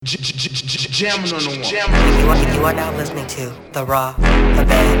Jamming on the one. You are now listening to The Raw, The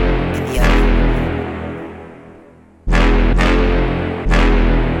Bad, and The Ugly.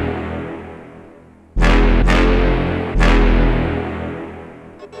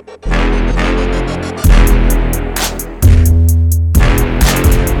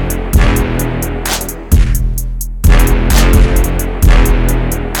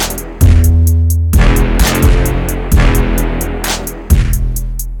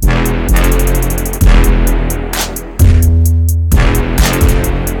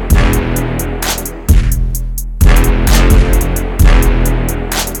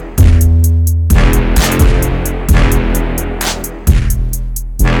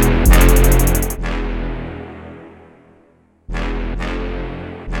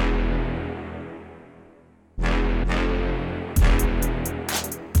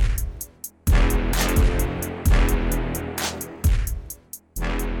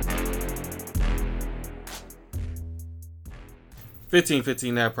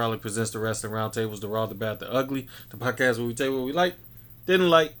 That probably presents the Wrestling Roundtables, The Raw, The Bad, The Ugly, the podcast where we tell you what we like, didn't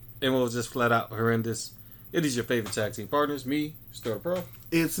like, and what was just flat out horrendous. It is your favorite tag team partners, me, Sterldapearl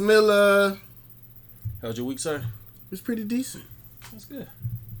ItzMilla. How's your week, sir? It was pretty decent. That's good.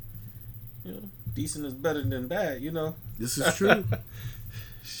 You know, decent is better than bad, you know. This is true.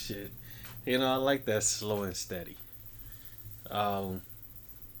 Shit. You know, I like that slow and steady. My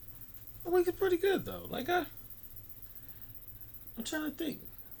week is pretty good, though. Like, I'm trying to think.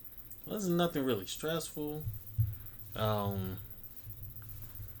 Well, there's nothing really stressful. Had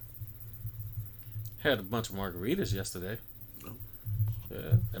a bunch of margaritas yesterday.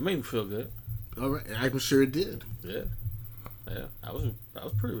 Yeah, that made me feel good. All right, I'm sure it did. Yeah. I was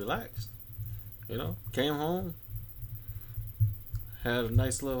pretty relaxed. You know, came home, had a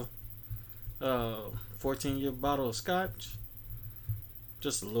nice little 14-year bottle of scotch.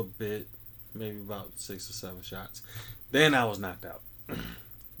 Just a little bit, maybe about 6 or 7 shots. Then I was knocked out.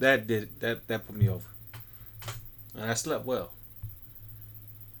 That put me over. And I slept well.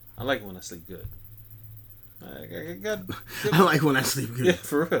 I like it when I sleep good. I like when I sleep good. Yeah,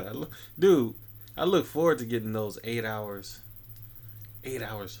 for real. Dude, I look forward to getting those 8 hours. 8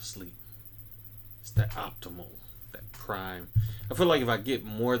 hours of sleep. It's that optimal, that prime. I feel like if I get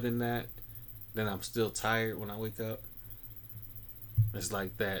more than that, then I'm still tired when I wake up. It's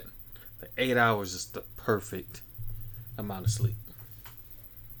like that. The 8 hours is the perfect amount of sleep.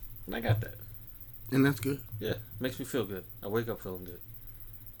 And I got that. And that's good. Yeah, makes me feel good. I wake up feeling good.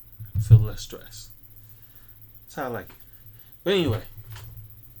 I feel less stress. That's how I like it. But anyway.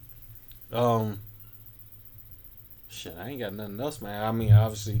 Shit, I ain't got nothing else, man. I mean,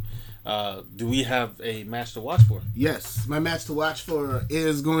 obviously, do we have a match to watch for? Yes, my match to watch for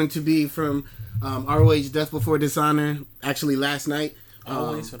is going to be from ROH Death Before Dishonor, actually last night.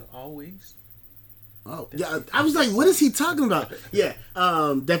 Always? Oh, yeah, I was like, what is he talking about? Yeah,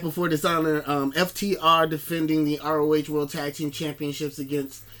 Death Before Dishonor, FTR defending the ROH World Tag Team Championships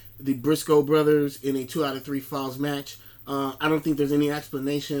against the Briscoe brothers in a 2 out of 3 falls match. I don't think there's any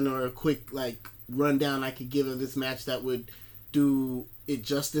explanation or a quick, rundown I could give of this match that would do it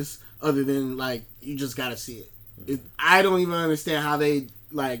justice, other than, you just gotta see it. I don't even understand how they,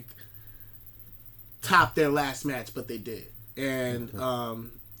 topped their last match, but they did. And,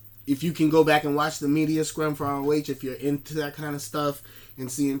 if you can go back and watch the media scrum for ROH, if you're into that kind of stuff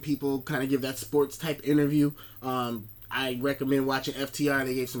and seeing people kind of give that sports type interview, I recommend watching FTR.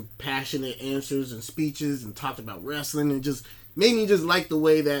 They gave some passionate answers and speeches and talked about wrestling and just made me just like the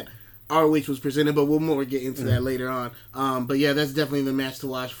way that ROH was presented, but we'll more get into that later on. But yeah, that's definitely the match to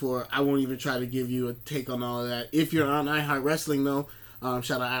watch for. I won't even try to give you a take on all of that. If you're on iHeart Wrestling, though,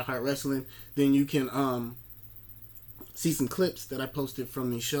 shout out iHeart Wrestling, then you can see some clips that I posted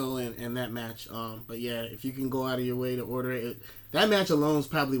from the show and that match. But yeah, if you can go out of your way to order it, that match alone is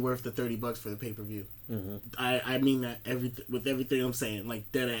probably worth the $30 for the pay-per-view. Mm-hmm. I mean that with everything I'm saying,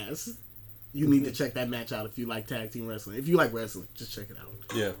 like dead ass. You need to check that match out if you like tag team wrestling. If you like wrestling, just check it out.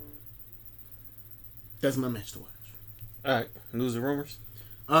 Yeah. That's my match to watch. Alright, news and rumors?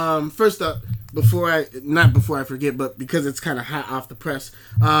 First up, before I forget, but because it's kind of hot off the press,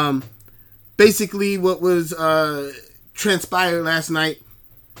 basically what was transpired last night,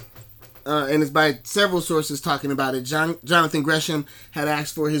 and it's by several sources talking about it. Jonathan Gresham had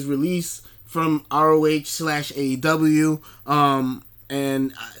asked for his release from ROH/AEW,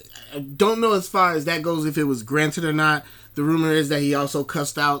 and I don't know as far as that goes if it was granted or not. The rumor is that he also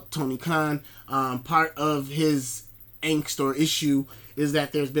cussed out Tony Khan. Part of his angst or issue is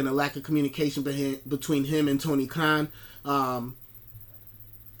that there's been a lack of communication between him and Tony Khan.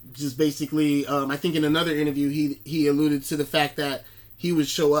 Just basically, I think in another interview he alluded to the fact that he would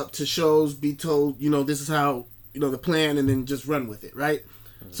show up to shows, be told, this is how, the plan, and then just run with it, right?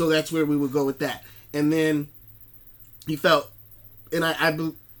 Mm-hmm. So that's where we would go with that. And then he felt, and I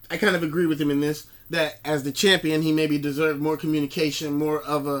kind of agree with him in this, that as the champion, he maybe deserved more communication, more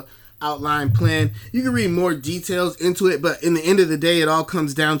of a outline plan. You can read more details into it, but in the end of the day, it all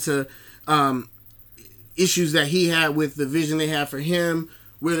comes down to issues that he had with the vision they had for him,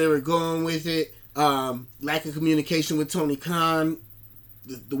 where they were going with it, lack of communication with Tony Khan,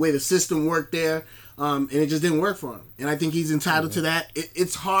 the way the system worked there, and it just didn't work for him. And I think he's entitled to that.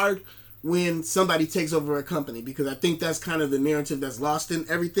 It's hard when somebody takes over a company, because I think that's kind of the narrative that's lost in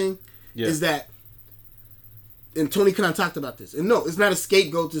everything, is that, and Tony Khan talked about this, and no, it's not a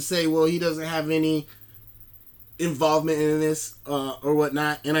scapegoat to say, well, he doesn't have any involvement in this or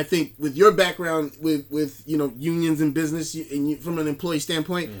whatnot. And I think with your background with unions and business, and from an employee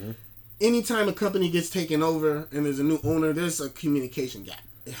standpoint, anytime a company gets taken over and there's a new owner, there's a communication gap.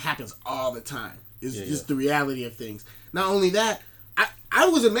 It happens all the time. It's just the reality of things. Not only that, I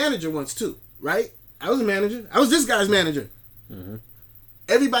was a manager once too, right? I was a manager. I was this guy's manager. Mm-hmm.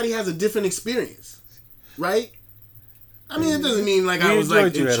 Everybody has a different experience, right? I mean, it doesn't mean like I was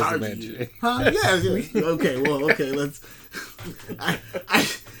like in charge of you. Huh? Yeah. Okay, let's... I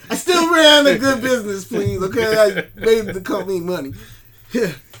still ran a good business, please, okay? I made the company money.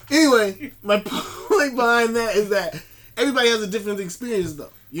 Yeah. Anyway, my point behind that is that everybody has a different experience,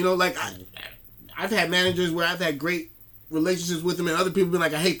 though. Like I've had managers where I've had great relationships with them, and other people been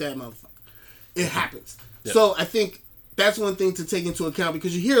like, I hate that motherfucker. It happens. Yep. So I think that's one thing to take into account,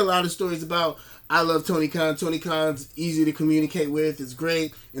 because you hear a lot of stories about, I love Tony Khan. Tony Khan's easy to communicate with. It's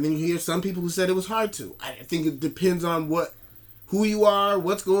great. And then you hear some people who said it was hard to. I think it depends on who you are,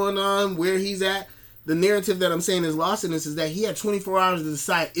 what's going on, where he's at. The narrative that I'm saying is lost in this is that he had 24 hours to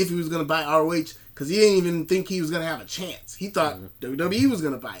decide if he was going to buy ROH, because he didn't even think he was going to have a chance. He thought WWE was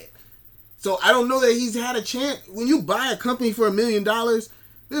going to buy it. So I don't know that he's had a chance. When you buy a company for $1 million,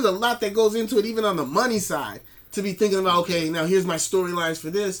 there's a lot that goes into it, even on the money side, to be thinking about, okay, now here's my storylines for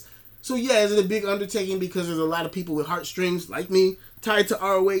this. So yeah, is it a big undertaking, because there's a lot of people with heartstrings like me tied to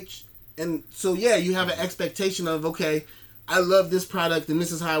ROH, and so yeah, you have an expectation of, okay, I love this product and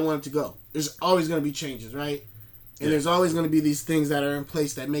this is how I want it to go. There's always going to be changes, right? And there's always going to be these things that are in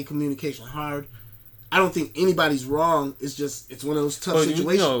place that make communication hard. I don't think anybody's wrong. It's just, it's one of those tough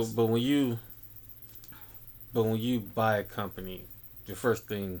situations. But when you buy a company, your first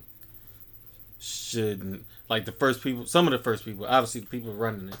thing shouldn't, like some of the first people, obviously the people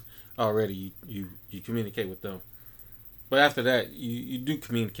running it already, you communicate with them. But after that, you do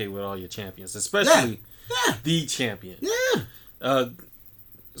communicate with all your champions, especially the champion. Yeah.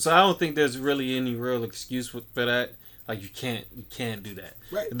 So I don't think there's really any real excuse for that. Like you can't do that.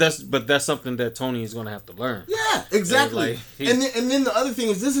 Right. That's something that Tony is going to have to learn. Yeah, exactly. And then the other thing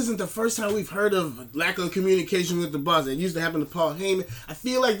is, this isn't the first time we've heard of lack of communication with the boss. It used to happen to Paul Heyman. I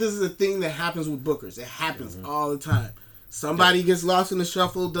feel like this is a thing that happens with bookers. It happens all the time. Somebody gets lost in the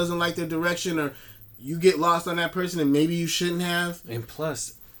shuffle, doesn't like their direction, or you get lost on that person and maybe you shouldn't have. And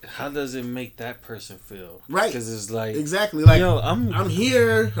plus, how does it make that person feel? Right. Because it's like... Exactly. Like, yo, I'm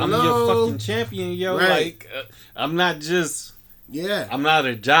here. Hello. I'm your fucking champion, yo. Right. Like, I'm not just... Yeah. I'm not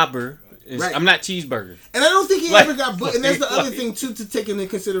a jobber. Right. I'm not Cheeseburger. And I don't think he ever got booked. And that's the other thing, too, to take into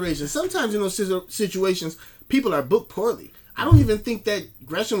consideration. Sometimes in those situations, people are booked poorly. I don't even think that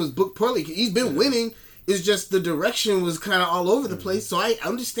Gresham was booked poorly. He's been winning. It's just the direction was kind of all over the place. So I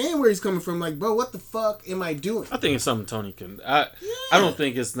understand where he's coming from. Like, bro, what the fuck am I doing? I think it's something Tony can... I don't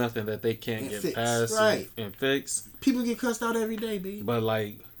think it's nothing that they can't get fix, past and fix. People get cussed out every day, B. But,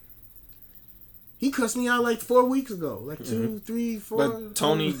 like... He cussed me out like 4 weeks ago. Like 2, 3, 4... But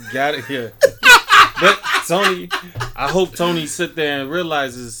Tony got it here. But Tony... I hope Tony sit there and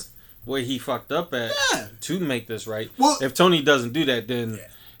realizes where he fucked up at to make this right. Well, if Tony doesn't do that, then...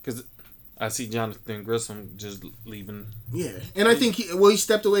 Because... I see Jonathan Gresham just leaving. Yeah, and I think he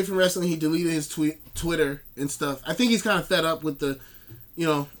stepped away from wrestling. He deleted his Twitter and stuff. I think he's kind of fed up with the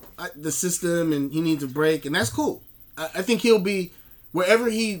system, and he needs a break, and that's cool. I think he'll be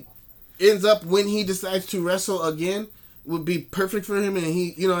wherever he ends up when he decides to wrestle again would be perfect for him, and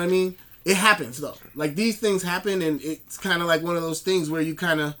he, you know what I mean. It happens though. Like these things happen, and it's kind of like one of those things where you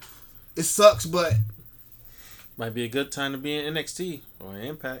it sucks, but. Might be a good time to be in NXT or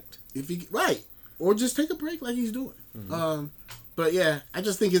Impact. Or just take a break like he's doing. Mm-hmm. But yeah, I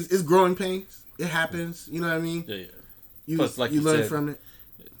just think it's growing pains. It happens. You know what I mean? Yeah. Plus, like you learn from it.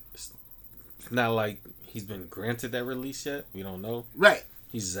 It's not like he's been granted that release yet. We don't know. Right.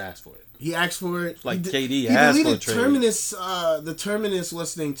 He's just asked for it. He asked for it. Like KD asked for a trade. The Terminus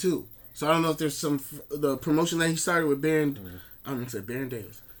what's thing too. So I don't know if there's the promotion that he started with Baron I'm gonna say Baron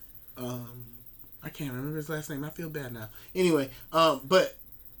Davis. I can't remember his last name. I feel bad now. Anyway, but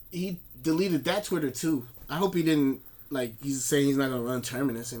he deleted that Twitter too. I hope he didn't, like, he's saying he's not gonna run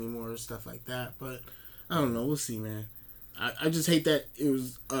Terminus anymore or stuff like that. But I don't know. We'll see, man. I just hate that it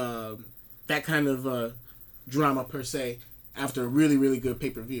was that kind of drama per se after a really, really good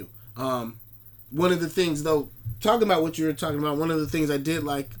pay-per-view. One of the things, though, talking about what you were talking about, one of the things I did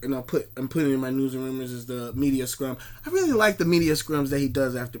like, and I'm putting in my news and rumors, is the media scrum. I really like the media scrums that he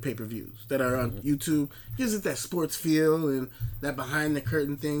does after pay-per-views that are on YouTube. Gives it that sports feel and that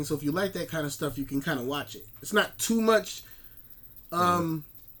behind-the-curtain thing. So if you like that kind of stuff, you can kind of watch it. It's not too much behind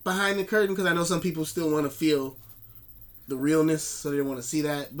the curtain, because I know some people still want to feel the realness, so they want to see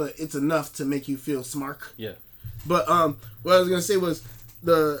that. But it's enough to make you feel smart. Yeah. But what I was going to say was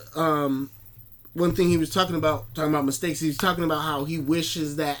the... one thing he was talking about mistakes, he was talking about how he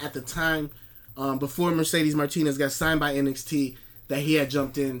wishes that at the time, before Mercedes Martinez got signed by NXT, that he had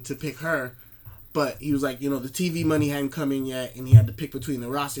jumped in to pick her. But he was like, the TV money hadn't come in yet, and he had to pick between the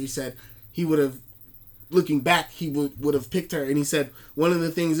roster. He said he would have, looking back, he would have picked her. And he said one of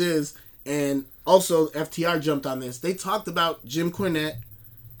the things is, and also FTR jumped on this, they talked about Jim Cornette,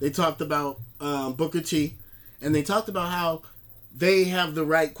 they talked about Booker T, and they talked about how they have the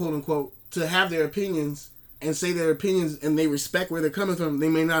right, quote unquote, to have their opinions and say their opinions, and they respect where they're coming from. They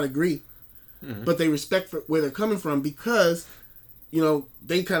may not agree, but they respect where they're coming from because,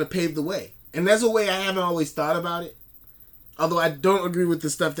 they kind of paved the way. And that's a way I haven't always thought about it. Although I don't agree with the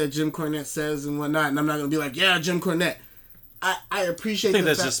stuff that Jim Cornette says and whatnot, and I'm not going to be like, yeah, Jim Cornette. I appreciate I think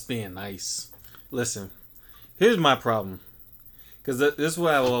that's just being nice. Listen, here's my problem. Because this is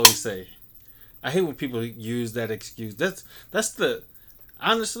what I will always say. I hate when people use that excuse.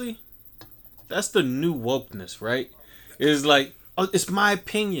 Honestly, that's the new wokeness, right? It's like, it's my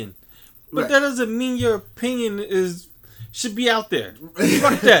opinion. But that doesn't mean your opinion should be out there.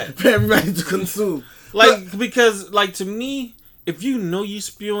 Fuck that. For everybody to consume. Because to me, if you know you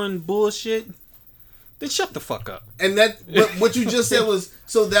spewing bullshit, then shut the fuck up. And but what you just said was,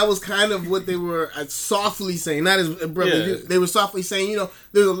 so that was kind of what they were softly saying. Not as brother. Yeah. They were softly saying,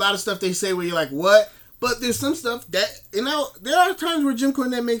 there's a lot of stuff they say where you're like, what? But there's some stuff that, there are times where Jim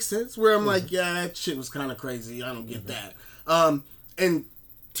Cornette makes sense, where I'm like, yeah, that shit was kind of crazy. I don't get that. And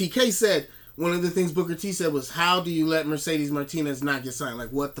TK said, one of the things Booker T said was, how do you let Mercedes Martinez not get signed? Like,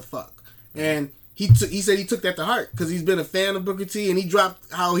 what the fuck? And he said he took that to heart, because he's been a fan of Booker T, and he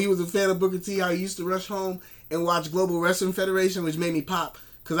dropped how he was a fan of Booker T, how he used to rush home and watch Global Wrestling Federation, which made me pop,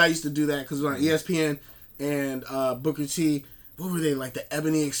 because I used to do that, because it was on ESPN, and Booker T... What were they, like the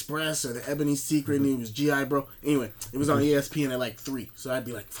Ebony Express or the Ebony Secret, and he was G.I. Bro? Anyway, it was on ESPN at like 3, so I'd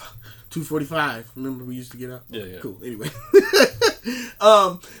be like, fuck, 2:45. Remember we used to get up? Yeah. Cool, anyway.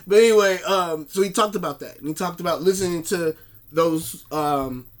 But anyway, so he talked about that, and he talked about listening to those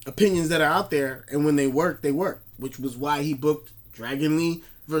opinions that are out there, and when they work, which was why he booked Dragon Lee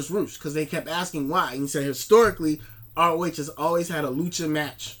versus Roosh, because they kept asking why, and he said historically, ROH has always had a lucha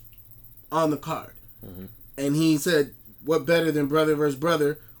match on the card, and he said, what better than brother versus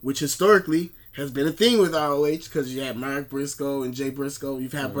brother, which historically has been a thing with ROH, because you had Mark Briscoe and Jay Briscoe.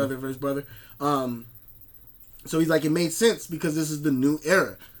 You've had brother versus brother. So he's like, it made sense because this is the new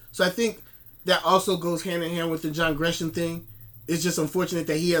era. So I think that also goes hand in hand with the Jon Gresham thing. It's just unfortunate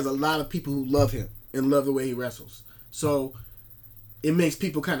that he has a lot of people who love him and love the way he wrestles. So it makes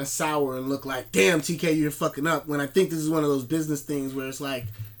people kind of sour and look like, damn, TK, you're fucking up. When I think this is one of those business things where it's like,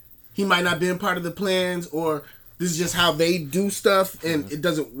 he might not have been part of the plans, or this is just how they do stuff, and it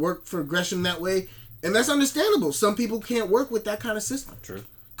doesn't work for Gresham that way. And that's understandable. Some people can't work with that kind of system. True.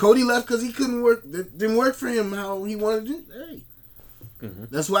 Cody left because he couldn't work. It didn't work for him how he wanted to do. Hey.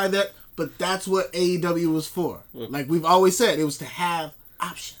 That's why but that's what AEW was for. Like we've always said, it was to have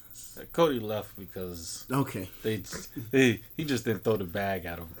options. Cody left because he just didn't throw the bag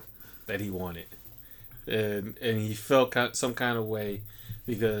at him that he wanted. And he felt some kind of way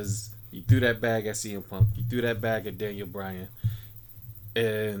because you threw that bag at CM Punk. You threw that bag at Daniel Bryan.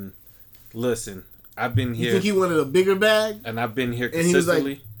 And listen, I've been here. You think he wanted a bigger bag? And I've been here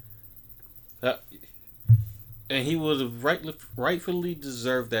consistently. And he would have rightfully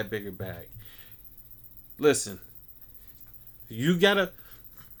deserved that bigger bag. Listen, you gotta,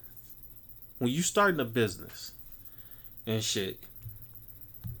 when you starting a business and shit,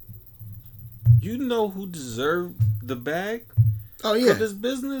 you know who deserved the bag for this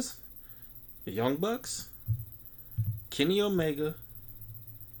business? The Young Bucks, Kenny Omega,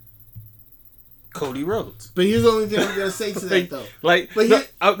 Cody Rhodes. But here's the only thing I'm gonna say to that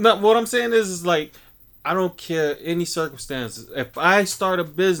though. What I'm saying is like, I don't care any circumstances. If I start a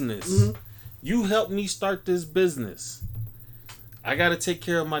business, you help me start this business. I got to take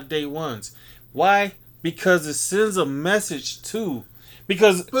care of my day ones. Why? Because it sends a message too.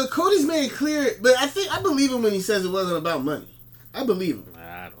 But Cody's made it clear. But I believe him when he says it wasn't about money. I believe him.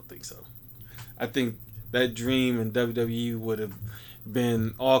 I don't think so. I think that dream in WWE would have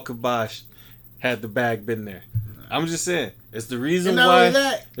been all kibosh had the bag been there. I'm just saying, it's the reason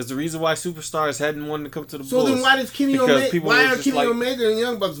why. It's the reason why superstars hadn't wanted to come to the Bulls. So then, why does Kenny Omega? Why are Kenny Omega and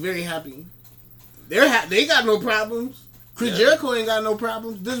Young Bucks very happy? They got no problems. Chris Jericho ain't got no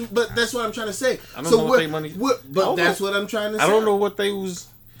problems. But that's what I'm trying to say. I don't know what they money. But that's what I'm trying to say. I don't know what they was.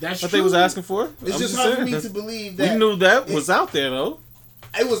 That's what they was asking for. It's just hard for me to believe that. We knew that was out there though.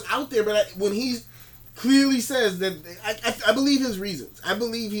 It was out there, but when he clearly says that, I believe his reasons. I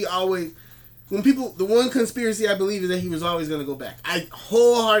believe he always. The one conspiracy I believe is that he was always going to go back. I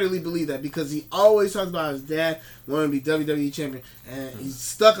wholeheartedly believe that because he always talks about his dad wanting to be WWE champion, and he's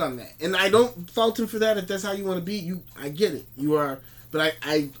stuck on that. And I don't fault him for that. If that's how you want to be, I get it. You are, but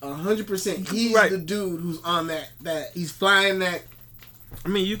I 100%. He's right. The dude who's on that he's flying that. I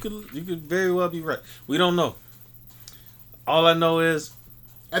mean, you could very well be right. We don't know. All I know is,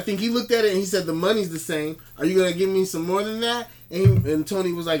 I think he looked at it and he said the money's the same. Are you going to give me some more than that? And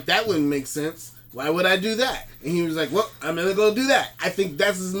Tony was like, that wouldn't make sense. Why would I do that? And he was like, well, I'm going to go do that. I think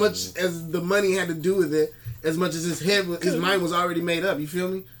that's as much as the money had to do with it, as much as his mind was already made up. You feel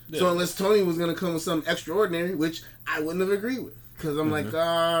me? Yeah. So unless Tony was going to come with something extraordinary, which I wouldn't have agreed with. Because I'm like, you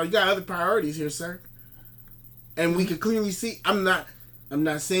got other priorities here, sir. And we could clearly see, I'm not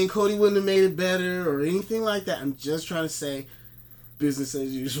saying Cody wouldn't have made it better or anything like that. I'm just trying to say business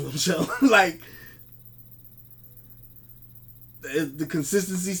as usual, Joe. Like, the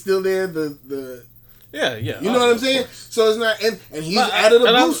consistency still there. Yeah. You know what I'm saying? So it's not, and he's added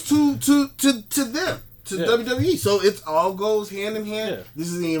a boost to them, to WWE. So it all goes hand in hand. Yeah. This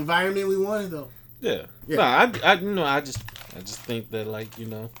is the environment we wanted, though. Yeah. No, I just think that, like, you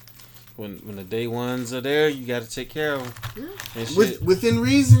know, when the day ones are there, you got to take care of them. Yeah. Within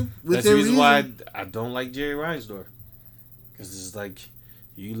reason. That's the reason why I don't like Jerry Reinsdorf. Because it's like,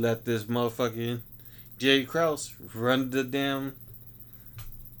 you let this motherfucking Jerry Krause run the damn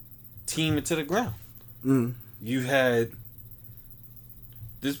team into the ground. Mm. You had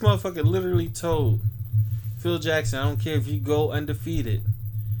this motherfucker literally told Phil Jackson, I don't care if you go undefeated,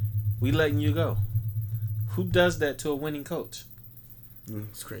 we letting you go. Who does that to a winning coach?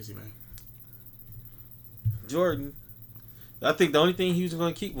 It's crazy, man. Jordan. I think the only thing he was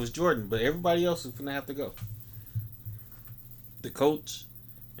going to keep was Jordan, but everybody else was going to have to go. The coach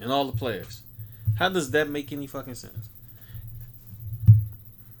and all the players. How does that make any fucking sense?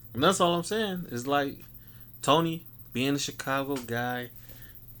 And that's all I'm saying. Is like, Tony, being a Chicago guy,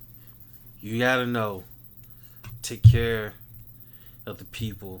 you gotta know, take care of the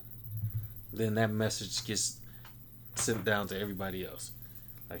people. Then that message gets sent down to everybody else.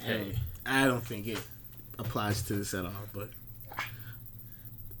 Like, hey. I don't think it applies to this at all, but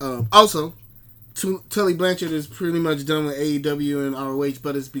also, Tully Blanchard is pretty much done with AEW and ROH,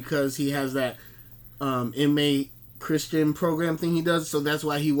 but it's because he has that inmate Christian program thing he does, so that's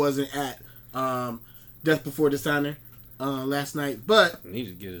why he wasn't at Death Before Dishonor last night. But I need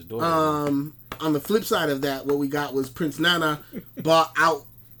to get his door. On the flip side of that, what we got was Prince Nana bought out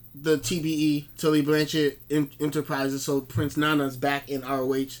the TBE, Tully Blanchard Enterprises, so Prince Nana's back in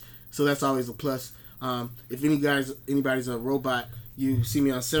ROH, so that's always a plus. If anybody's a robot, you see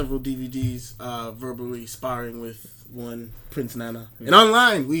me on several DVDs verbally sparring with one Prince Nana. Mm-hmm. And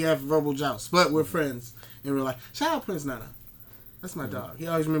online, we have verbal jousts, but we're friends in real life. Shout out Prince Nana. That's my dog. He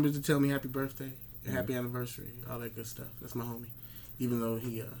always remembers to tell me happy birthday and happy anniversary, all that good stuff. That's my homie. Even though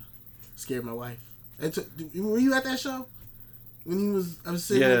he scared my wife. Were you at that show? When I was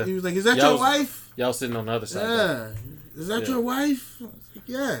sitting there, he was like, is that your wife? Y'all sitting on the other side. Yeah. Is that your wife? I was like,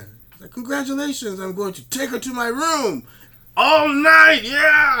 yeah. He's like, congratulations. I'm going to take her to my room all night.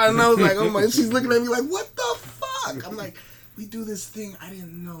 Yeah. And I was like, oh my. And she's looking at me like, what the fuck? I'm like, we do this thing. I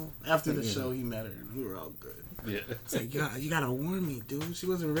didn't know. After the show, he met her and we were all good. Yeah. It's like, yeah, you gotta warn me, dude. She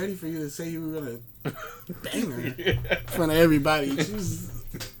wasn't ready for you to say you were gonna bang her in front of everybody. She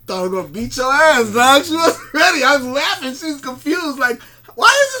thought I was gonna beat your ass, dog. She wasn't ready. I was laughing. She was confused. Like,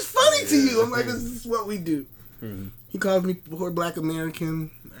 why is this funny to you? I'm like, this is what we do. Mm-hmm. He calls me poor black American.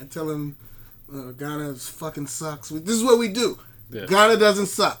 I tell him Ghana fucking sucks. This is what we do. Yeah. Ghana doesn't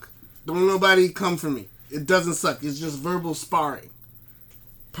suck. Don't nobody come for me. It doesn't suck. It's just verbal sparring.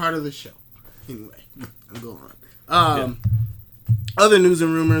 Part of the show. Anyway, I'm going on. Other news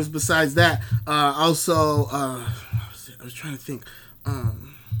and rumors besides that. Also, I was trying to think.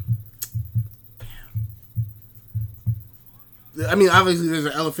 I mean, obviously there's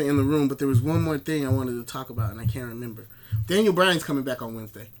an elephant in the room, but there was one more thing I wanted to talk about, and I can't remember. Daniel Bryan's coming back on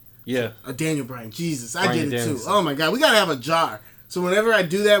Wednesday. Yeah. Daniel Bryan. Jesus, I Bryan get it Danielson. too. Oh my God, we gotta have a jar. So whenever I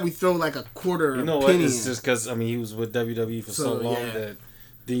do that, we throw like a quarter. You know or what? penny It's in. just because he was with WWE for so long yeah. that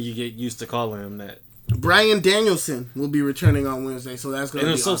then you get used to calling him that. Bryan Danielson will be returning on Wednesday, so that's gonna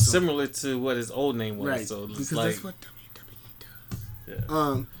And be it's so awesome. similar to what his old name was. Right, So it's because like, that's what WWE does.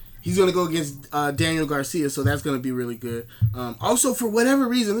 yeah. He's going to go against Daniel Garcia, so that's going to be really good. Also, for whatever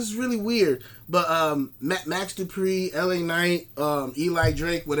reason, this is really weird, but Max Dupree, LA Knight, Eli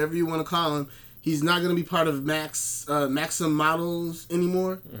Drake, whatever you want to call him, he's not going to be part of Maxim Models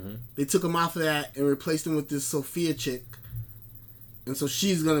anymore. Mm-hmm. They took him off of that and replaced him with this Sophia chick. And so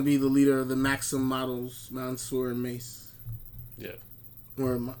she's going to be the leader of the Maxim Models, Mansoor and Mace. Yeah.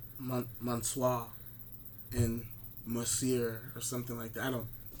 Or Mansoir and Monsieur or something like that.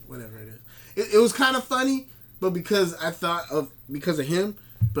 Whatever it is. It was kind of funny, but because of him,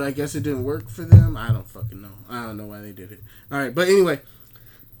 but I guess it didn't work for them. I don't fucking know. I don't know why they did it. Alright, but anyway.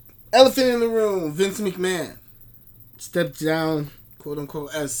 Elephant in the room, Vince McMahon stepped down, quote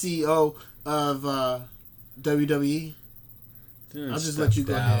unquote, as CEO of WWE. I'll just let you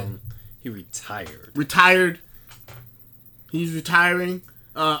go ahead. He retired. He's retiring.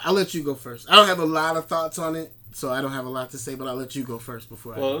 I'll let you go first. I don't have a lot of thoughts on it, so I don't have a lot to say, but I'll let you go first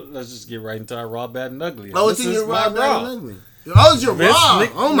before let's just get right into our Raw, Bad, and Ugly. Oh, it's in your Raw, Bad, and Ugly. Oh, it's your Vince Raw.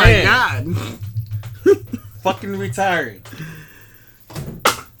 McMahon. Oh, my God. Fucking retiring.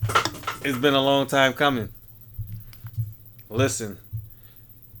 It's been a long time coming. Listen,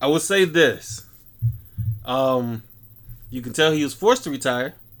 I would say this. You can tell he was forced to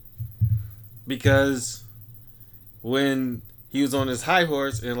retire because when he was on his high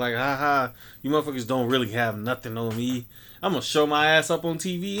horse and like, haha, you motherfuckers don't really have nothing on me. I'm gonna show my ass up on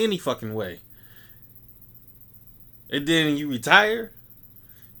TV any fucking way. And then you retire.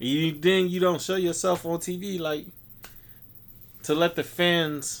 And then you don't show yourself on TV like to let the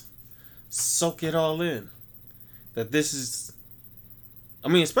fans soak it all in. That this is, I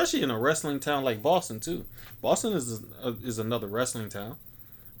mean, especially in a wrestling town like Boston too. Boston is another wrestling town.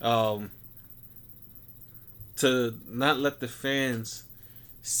 To not let the fans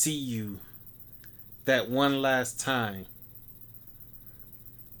see you that one last time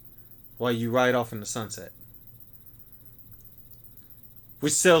while you ride off in the sunset.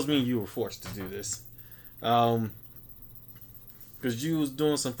 Which tells me you were forced to do this. Because you was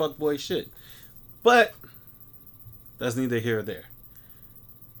doing some fuckboy shit. But that's neither here or there.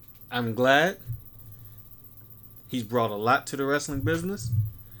 I'm glad he's brought a lot to the wrestling business.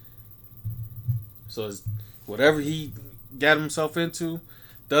 So whatever he got himself into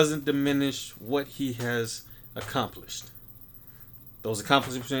doesn't diminish what he has accomplished. Those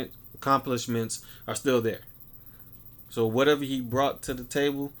accomplishments are still there. So whatever he brought to the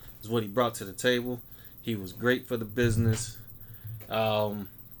table is what he brought to the table. He was great for the business. And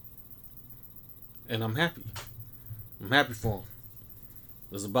I'm happy. I'm happy for him.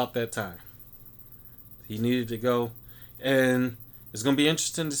 It was about that time. He needed to go. And it's going to be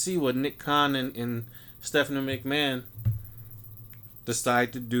interesting to see what Nick Khan and Stephanie McMahon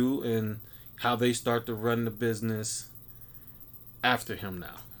decide to do and how they start to run the business after him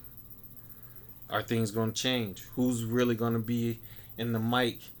now. Are things going to change? Who's really going to be in the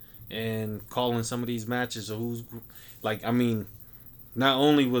mic and calling some of these matches? Or who's like, I mean, not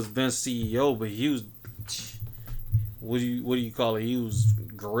only was Vince CEO, but he was, what do you call it? He was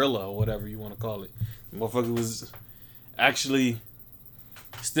gorilla or whatever you want to call it. The motherfucker was actually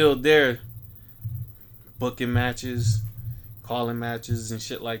still there, booking matches, calling matches and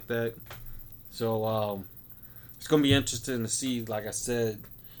shit like that. So it's gonna be interesting to see, like I said,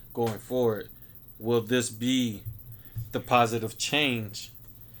 going forward, will this be the positive change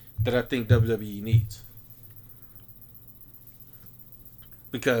that I think WWE needs?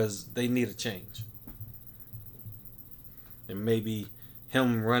 Because they need a change. And maybe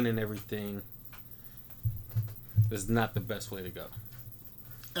him running everything is not the best way to go.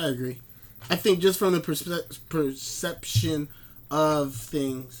 I agree. I think just from the perception of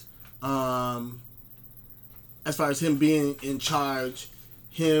things, as far as him being in charge,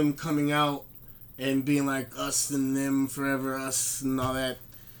 him coming out and being like us and them forever, us and all that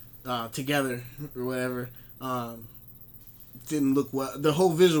together or whatever, didn't look well. The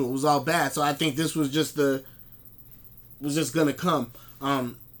whole visual was all bad. So I think this was just gonna come.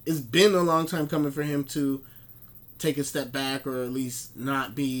 It's been a long time coming for him to take a step back or at least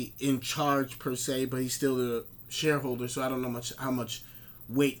not be in charge per se, but he's still the shareholder, so I don't know how much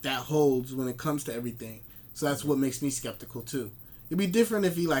weight that holds when it comes to everything. So that's what makes me skeptical too. It'd be different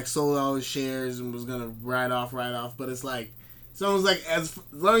if he like sold all his shares and was gonna ride off, but it's almost like as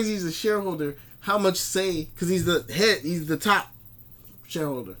long as he's a shareholder, how much say, because he's the head, he's the top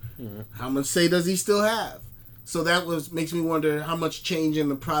shareholder. Mm-hmm. How much say does he still have? So that makes me wonder how much change in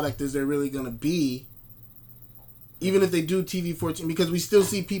the product is there really going to be, even if they do TV 14, because we still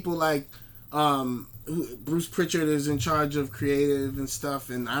see people like Bruce Pritchard is in charge of creative and stuff,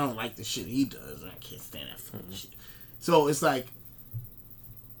 and I don't like the shit he does. I can't stand that fucking shit. So it's like,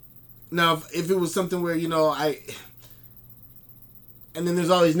 now if it was something where, and then there's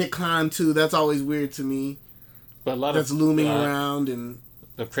always Nick Khan too. That's always weird to me. But a lot that's looming around, and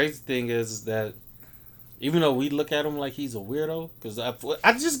the crazy thing is that even though we look at him like he's a weirdo, because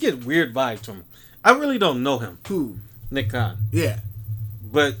I just get weird vibes from him. I really don't know him. Who? Nick Khan. Yeah.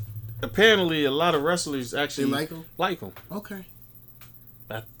 But apparently a lot of wrestlers actually like him. Okay.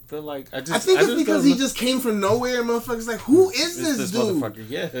 I feel like I think it's because he just came from nowhere, motherfuckers. Like, who is this dude? Motherfucker,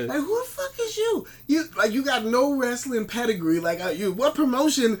 yeah. Like, who the fuck is you? You got no wrestling pedigree. Like, what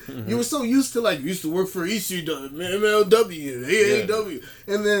promotion? Mm-hmm. You were so used to, like, you used to work for ECW, MLW, AAW,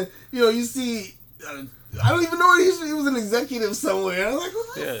 and then you see. I don't even know he was an executive somewhere. I'm like,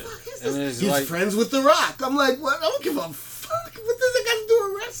 what the fuck is this? He's friends with The Rock. I'm like, what? I don't give a fuck. What does that got to do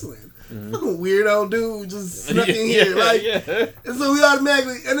with wrestling? Mm-hmm. Fucking weirdo dude just snuck in here. And so we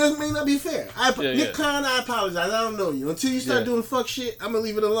automatically, and that may not be fair. Nick Khan, I apologize. I don't know you. Until you start doing fuck shit, I'm going to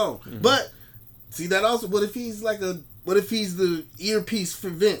leave it alone. Mm-hmm. But, see that also, what if he's the earpiece for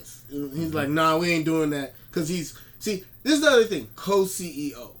Vince? He's like, nah, we ain't doing that. Because this is the other thing.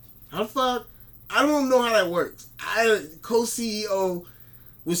 Co-CEO. How the fuck? I don't know how that works. Co-CEO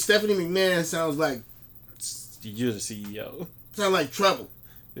with Stephanie McMahon sounds like... You're the CEO. Sound like trouble.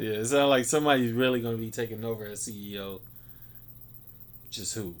 Yeah, it sounds like somebody's really going to be taking over as CEO.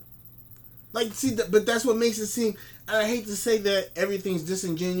 Just who? Like, see, but that's what makes it seem... I hate to say that everything's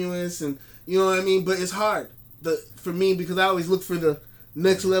disingenuous and... You know what I mean? But it's hard for me because I always look for the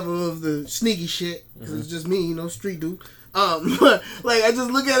next level of the sneaky shit. Because it's just me, street dude. But, like, I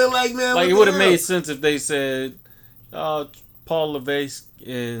just look at it like, man... Like, it would have made sense if they said, Paul LeVay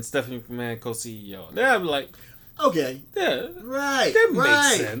and Stephanie McMahon co-CEO. They'd be like... Okay. Yeah. Right. That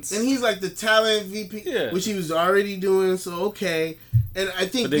makes sense. And he's like the talent VP, which he was already doing, so okay. And I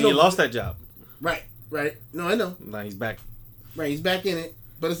think... But then he lost that job. Right. No, I know. Now he's back. Right, he's back in it.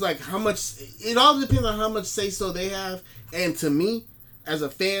 But it's like how much... It all depends on how much say-so they have. And to me, as a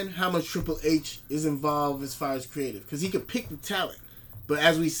fan, how much Triple H is involved as far as creative. Because he could pick the talent. But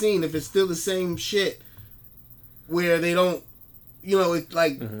as we've seen, if it's still the same shit where they don't...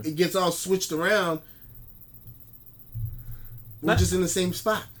 it gets all switched around... We're just in the same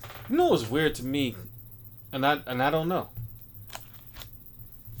spot. You know what's weird to me, and I don't know,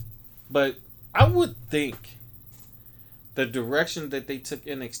 but I would think the direction that they took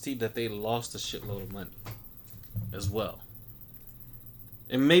NXT that they lost a shitload of money as well,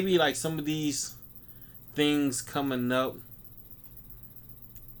 and maybe like some of these things coming up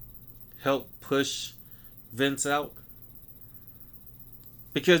help push Vince out,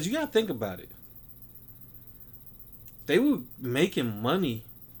 because you gotta think about it. They were making money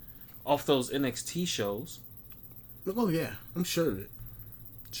off those NXT shows. Oh, yeah. I'm sure of it.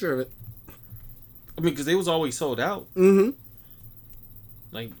 I mean, because they was always sold out. Mm-hmm.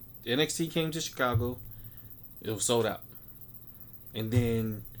 Like, NXT came to Chicago. It was sold out. And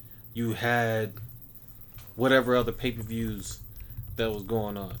then you had whatever other pay-per-views that was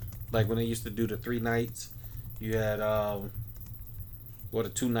going on. Like, when they used to do the 3 nights, you had, the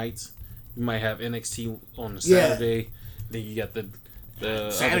 2 nights. You might have NXT on the Saturday. Then you got the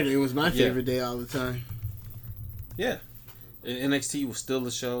Saturday was my favorite day all the time. Yeah. And NXT was still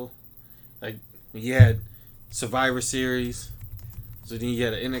a show. Like, you had Survivor Series. So then you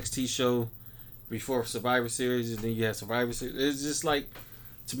had an NXT show before Survivor Series. And then you had Survivor Series. It's just like,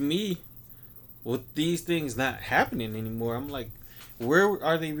 to me, with these things not happening anymore, I'm like, where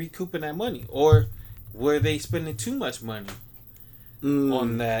are they recouping that money? Or were they spending too much money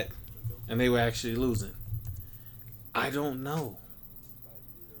on that? And they were actually losing. I don't know.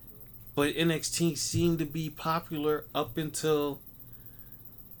 But NXT seemed to be popular up until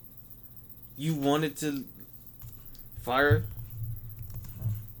you wanted to fire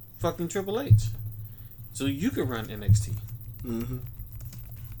fucking Triple H. So you could run NXT. Mm-hmm.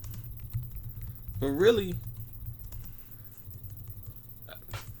 But really,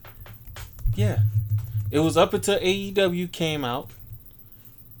 yeah. It was up until AEW came out.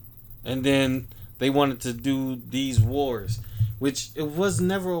 And then they wanted to do these wars, which it was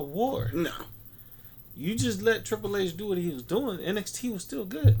never a war. No. You just let Triple H do what he was doing. NXT was still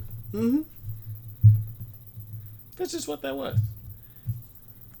good. Mm-hmm. That's just what that was.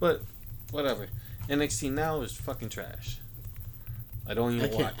 But, whatever. NXT now is fucking trash. I don't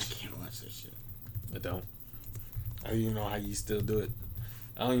even watch. I can't watch that shit. I don't. I don't even know how you still do it.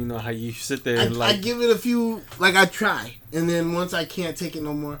 I don't even know how you sit there and I give it a few, like I try, and then once I can't take it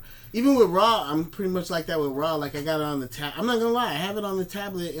no more. Even with Raw, I'm pretty much like that with Raw. Like I got it on the tab. I'm not gonna lie, I have it on the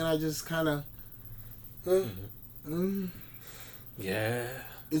tablet, and I just kind of. Yeah.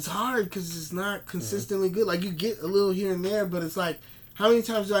 It's hard because it's not consistently good. Like you get a little here and there, but it's like, how many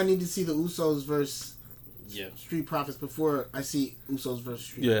times do I need to see the Usos versus Street Profits before I see Usos versus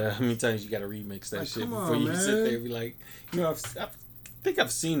Street? Yeah, how many times you got to remix that shit before you sit there and be like, you know, I think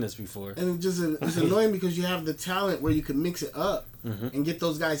I've seen this before. And it's annoying because you have the talent where you can mix it up and get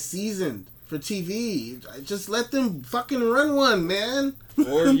those guys seasoned for TV. Just let them fucking run one, man.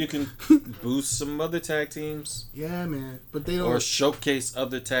 Or you can boost some other tag teams. Yeah, man. But they don't. Or showcase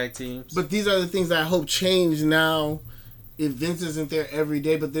other tag teams. But these are the things that I hope change now if Vince isn't there every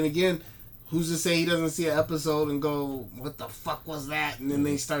day. But then again, who's to say he doesn't see an episode and go, what the fuck was that? And then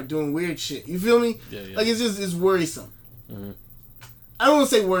they start doing weird shit. You feel me? Yeah. Like, it's worrisome. Mm-hmm. I don't want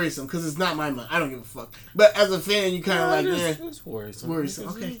to say worrisome because it's not my money. I don't give a fuck. But as a fan, you kind of it's worrisome. Worrisome.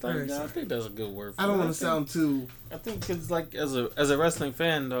 Okay. I think that's a good word for I don't want to sound too... I think because, like, as a wrestling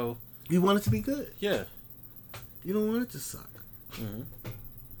fan, though... You want it to be good. Yeah. You don't want it to suck. Mm-hmm.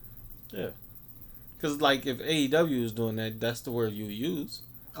 Yeah. Because, like, if AEW is doing that, that's the word you use.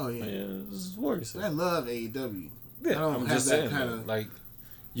 Oh, yeah. It's worrisome. I love AEW. Yeah, I don't I'm have just that saying, kind of... like...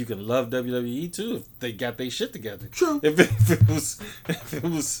 You can love WWE too if they got their shit together. True. If it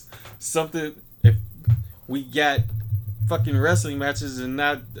was something, if we got fucking wrestling matches and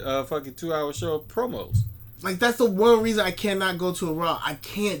not a fucking 2-hour show of promos. Like, that's the one reason I cannot go to a Raw. I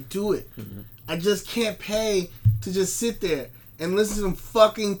can't do it. Mm-hmm. I just can't pay to just sit there and listen to them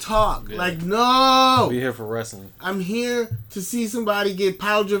fucking talk. Yeah. Like, no. Be here for wrestling. I'm here to see somebody get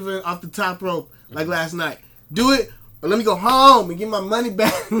power driven off the top rope like last night. Do it. Or let me go home and get my money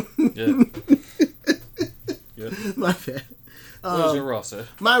back. Yeah. My bad. What was your Raw, sir?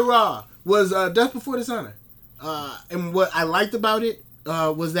 My Raw was Death Before Dishonor. And what I liked about it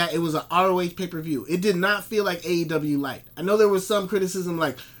was that it was an ROH pay-per-view. It did not feel like AEW Light. I know there was some criticism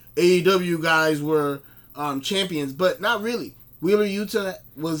like AEW guys were champions, but not really. Wheeler Yuta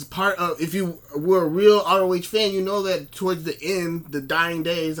was part of, if you were a real ROH fan, you know that towards the end, the dying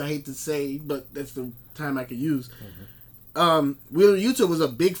days, I hate to say, but that's the time I could use. Wheeler Yuta was a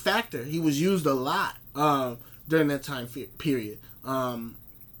big factor. He was used a lot during that time period.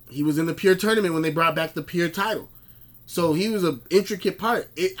 He was in the Pure tournament when they brought back the Pure title. So he was an intricate part.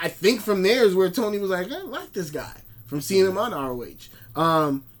 I think from there is where Tony was like, I like this guy, from seeing him on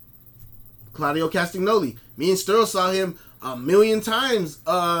ROH. Claudio Castagnoli. Me and Sterl saw him a million times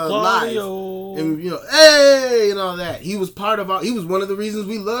live, and hey, and all that. He was he was one of the reasons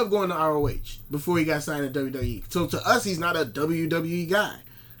we love going to ROH before he got signed to WWE. So to us, he's not a WWE guy.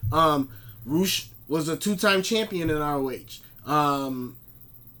 Roosh was a 2-time champion in ROH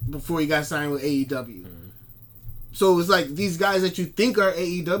before he got signed with AEW. Mm-hmm. So it's like these guys that you think are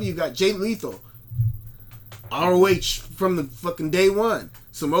AEW got Jay Lethal, ROH from the fucking day one.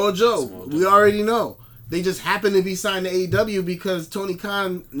 Samoa Joe, we already know. They just happen to be signed to AEW because Tony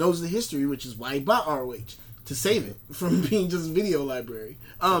Khan knows the history, which is why he bought ROH, to save it from being just a video library.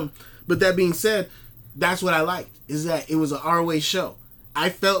 But that being said, that's what I liked, is that it was an ROH show. I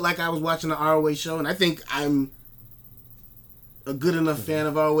felt like I was watching an ROH show, and I think I'm a good enough fan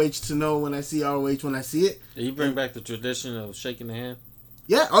of ROH to know when I see ROH when I see it. Did you bring back the tradition of shaking the hand?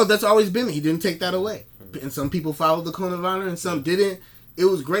 Yeah, that's always been it. He didn't take that away. And some people followed the Code of Honor and some didn't. It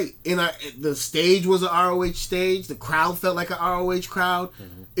was great. And the stage was an ROH stage. The crowd felt like an ROH crowd.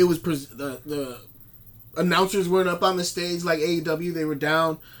 Mm-hmm. It was the announcers weren't up on the stage like AEW. They were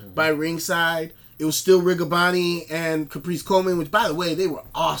down by ringside. It was still Riccaboni and Caprice Coleman, which, by the way, they were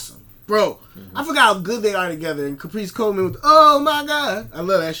awesome. Bro, I forgot how good they are together. And Caprice Coleman was, oh my God. I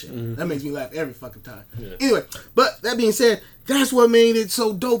love that shit. Mm-hmm. That makes me laugh every fucking time. Yeah. Anyway, but that being said, that's what made it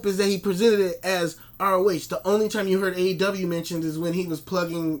so dope, is that he presented it as ROH. The only time you heard AEW mentioned is when he was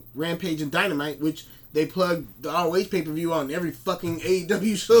plugging Rampage and Dynamite, which they plugged the ROH pay-per-view on every fucking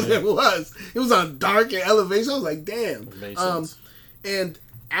AEW show there was. It was on Dark and Elevation. I was like, damn. And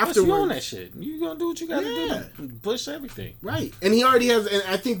afterwards, you on that shit. You gonna do what you gotta do to push everything. Right. And he already has, and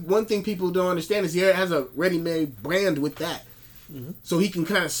I think one thing people don't understand is he has a ready-made brand with that. Mm-hmm. So he can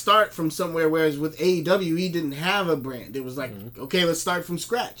kind of start from somewhere, whereas with AEW, he didn't have a brand. It was like, okay, let's start from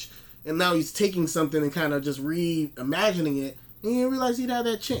scratch. And now he's taking something and kind of just reimagining it, and he didn't realize he'd have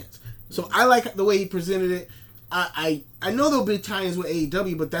that chance. So I like the way he presented it. I know there'll be times with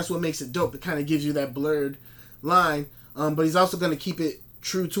AEW, but that's what makes it dope. It kind of gives you that blurred line. But he's also going to keep it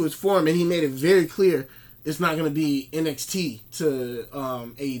true to its form, and he made it very clear it's not going to be NXT to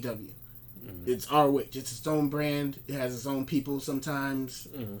AEW. It's ROH. It's its own brand. It has its own people sometimes,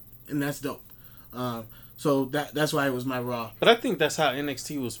 and that's dope. So that's why it was my Raw. But I think that's how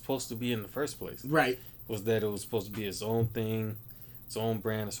NXT was supposed to be in the first place. Right. Was that it was supposed to be its own thing, its own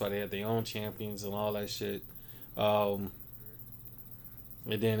brand. That's why they had their own champions and all that shit. And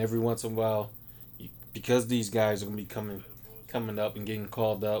then every once in a while, because these guys are gonna be coming up and getting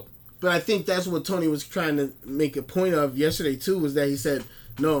called up. But I think that's what Tony was trying to make a point of yesterday too. Was that he said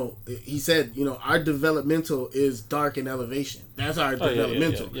our developmental is Dark and Elevation. That's our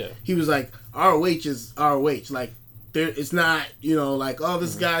developmental. Yeah. He was like, ROH is ROH. Like, it's not, like, oh,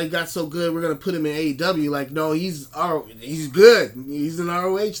 this guy got so good, we're gonna put him in AEW. Like, no, he's good. He's in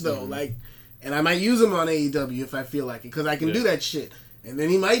ROH though. Like, and I might use him on AEW if I feel like it, because I can do that shit. And then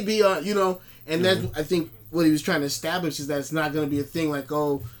he might be on, and that's, I think what he was trying to establish is that it's not gonna be a thing like,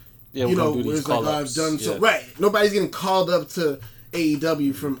 oh, where it's like, oh, I've done so right. Nobody's getting called up to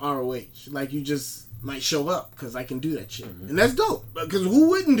AEW from ROH. Like, you just might show up because I can do that shit, and that's dope. Because who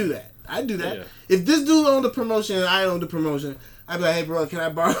wouldn't do that? I'd do that. If this dude owned the promotion and I owned the promotion, I'd be like, hey, bro, can I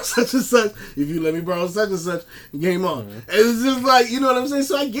borrow such and such? If you let me borrow such and such, game on. And it's just like, you know what I'm saying?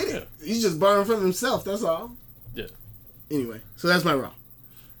 So I get it. He's just borrowing from himself. That's all. Yeah. Anyway, so that's my Raw.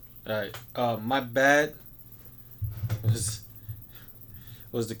 All right. My bad was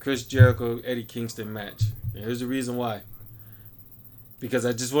the Chris Jericho Eddie Kingston match. And here's the reason why. Because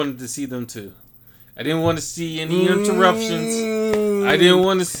I just wanted to see them two. I didn't want to see any interruptions. I didn't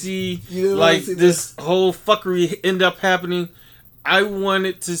want to see this whole fuckery end up happening. I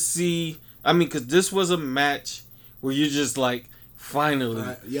wanted to see. I mean, because this was a match where you're just like,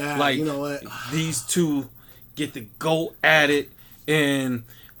 finally, you know what? These two get to go at it, and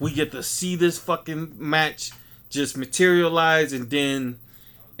we get to see this fucking match just materialize, and then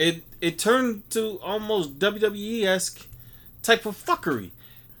it turned to almost WWE-esque type of fuckery.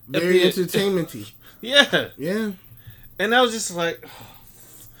 Very entertainment-y. Yeah. Yeah. And I was just like,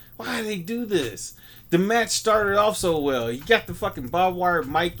 why do they do this? The match started off so well. He got the fucking barbed wire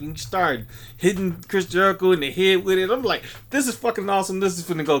mic and he started hitting Chris Jericho in the head with it. I'm like, this is fucking awesome. This is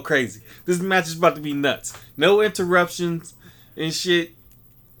finna go crazy. This match is about to be nuts. No interruptions and shit.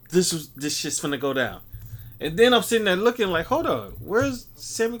 This shit's finna go down. And then I'm sitting there looking like, hold on, where's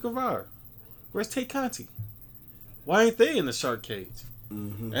Sammy Guevara? Where's Tay Conti? Why ain't they in the shark cage?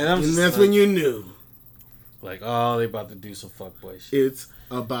 Mm-hmm. And that's when you knew. Like, oh, they about to do some fuckboy shit. It's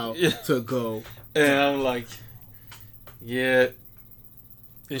about to go. And I'm like, yeah.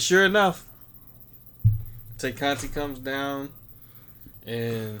 And sure enough, Tay Conti comes down.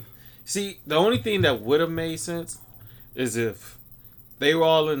 And see, the only thing that would have made sense is if they were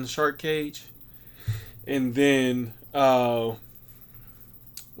all in the shark cage. And then,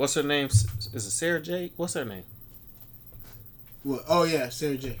 what's her name? Is it Sarah J? What's her name? What? Oh, yeah,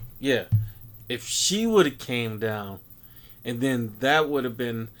 Sarah J. Yeah. If she would have came down, and then that would have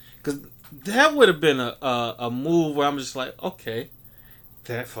been, because that would have been a move where I'm just like, okay,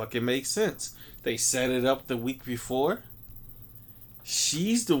 that fucking makes sense. They set it up the week before.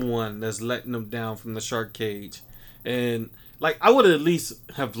 She's the one that's letting them down from the shark cage. And, like, I would at least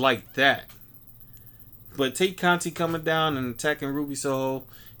have liked that. But Tay Conti coming down and attacking Ruby Soho,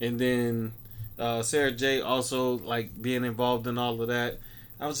 and then Sarah J also, like, being involved in all of that.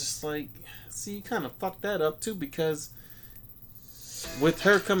 I was just like, see, you kind of fucked that up too, because with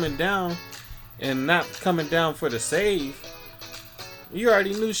her coming down and not coming down for the save, you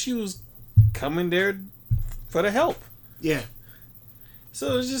already knew she was coming there for the help. Yeah.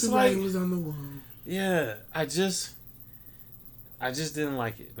 So it's just the like, writing was on the wall. Yeah, I just didn't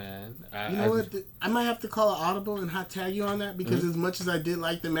like it, man. You know what? I might have to call an audible and hot tag you on that, because as much as I did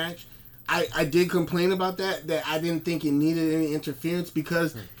like the match, I did complain about that I didn't think it needed any interference,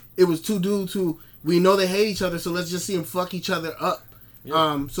 because it was two dudes who, we know they hate each other, so let's just see them fuck each other up.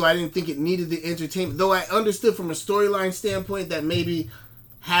 Yeah. So I didn't think it needed the entertainment, though I understood from a storyline standpoint that maybe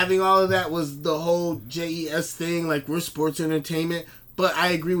having all of that was the whole JES thing, like, we're sports entertainment. But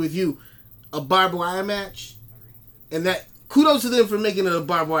I agree with you, a barbed wire match, and that, kudos to them for making it a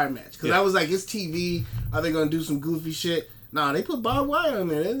barbed wire match, because I was like, it's TV, are they gonna do some goofy shit? Nah, they put barbed wire in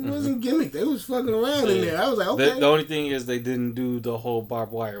there. It wasn't gimmick. They was fucking around in there. I was like, okay. The only thing is they didn't do the whole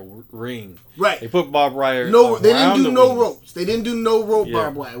barbed wire ring. Right. They put barbed wire. No, they didn't do no wing. ropes. They didn't do no rope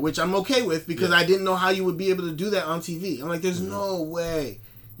barbed wire, which I'm okay with, because I didn't know how you would be able to do that on TV. I'm like, there's no way.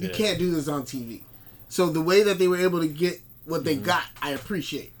 You can't do this on TV. So the way that they were able to get what they got, I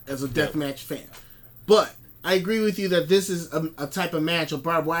appreciate as a deathmatch fan. But I agree with you that this is a type of match, a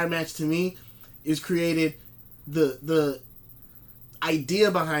barbed wire match to me, is created the idea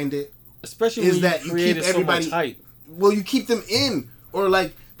behind it, especially is when that you created keep everybody so much hype. Well, you keep them in, or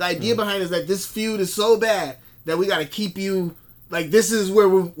like The idea behind it is that this feud is so bad that we got to keep you, like, this is where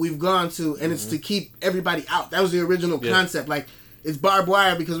we've gone to, and it's to keep everybody out. That was the original concept. Like, it's barbed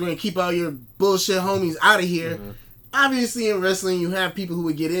wire because we're going to keep all your bullshit homies out of here. Obviously, in wrestling, you have people who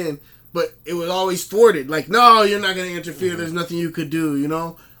would get in, but it was always thwarted. Like, no, you're not going to interfere. There's nothing you could do, you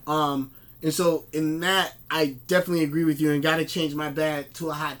know? And so, in that, I definitely agree with you and got to change my bad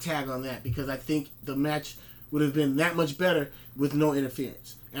to a hot tag on that because I think the match would have been that much better with no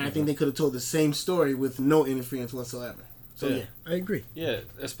interference. And I think they could have told the same story with no interference whatsoever. So, yeah, I agree. Yeah,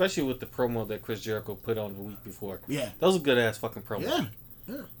 especially with the promo that Chris Jericho put on the week before. Yeah. That was a good-ass fucking promo.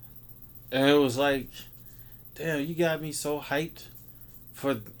 Yeah. And it was like, damn, you got me so hyped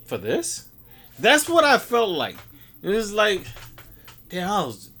for this? That's what I felt like. It was like, damn, I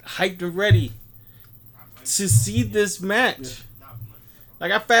was hyped and ready to see this match. Yeah.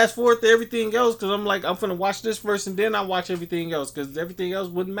 Like, I fast forward to everything else because I'm like, I'm finna watch this first and then I watch everything else because everything else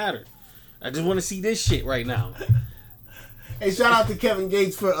wouldn't matter. I just want to see this shit right now. Hey, shout out to Kevin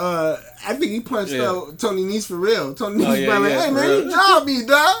Gates for, I think he punched Tony Nese for real. Tony Nese like, hey, man, you job me,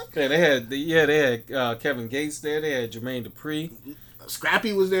 dog. Yeah, they had Kevin Gates there. They had Jermaine Dupri.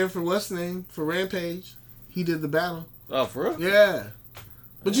 Scrappy was there for what's name? For Rampage. He did the battle. Oh, for real? Yeah.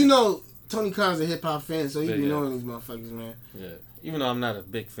 But you know, Tony Khan's a hip-hop fan, so he be knowing these motherfuckers, man. Yeah. Even though I'm not a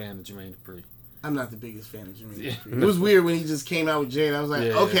big fan of Jermaine Dupri. I'm not the biggest fan of Jermaine Dupri. It was weird when he just came out with Jade. I was like,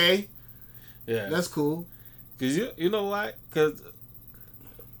 okay. Yeah. That's cool. Because you know why? Because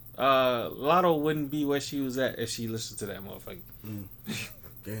Lotto wouldn't be where she was at if she listened to that motherfucker.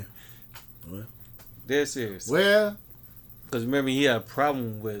 Damn. Well. Dead serious. Well. Because remember, he had a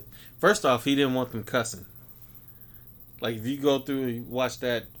problem with... First off, he didn't want them cussing. Like, if you go through and watch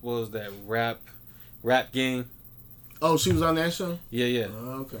that, what was that, rap game? Oh, she was on that show? Yeah.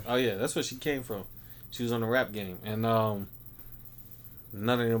 Oh, okay. Oh, yeah, that's where she came from. She was on the rap game. And none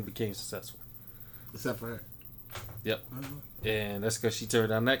of them became successful. Except for her. Yep. And that's because she turned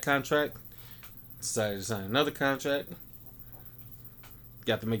down that contract, decided to sign another contract,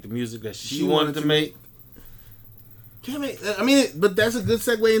 got to make the music that she wanted to make. But that's a good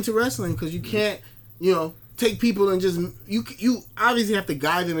segue into wrestling because you can't, take people and just you obviously have to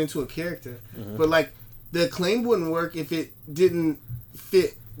guide them into a character. But like the Acclaim wouldn't work if it didn't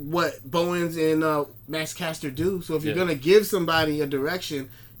fit what Bowens and Max Caster do. So if you're gonna give somebody a direction,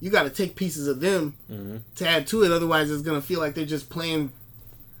 you got to take pieces of them to add to it. Otherwise, it's gonna feel like they're just playing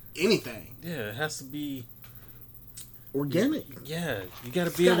anything. Yeah, it has to be organic. Yeah, you got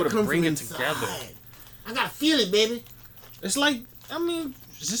to be able to bring it together. I gotta feel it, baby. It's like,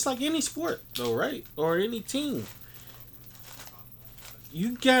 it's just like any sport, though, right? Or any team.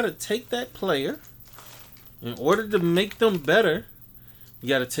 You got to take that player in order to make them better. You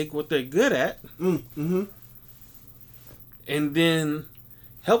got to take what they're good at, and then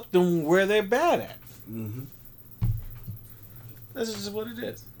help them where they're bad at. That's just what it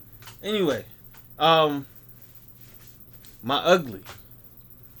is. Anyway, my ugly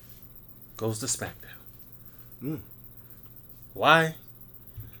goes to SmackDown. Why?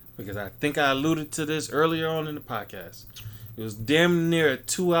 Because I think I alluded to this earlier on in the podcast. It was damn near a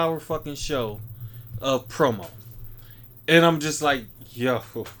 2-hour fucking show of promo. And I'm just like, yo,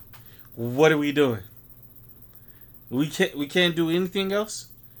 what are we doing? We can't do anything else?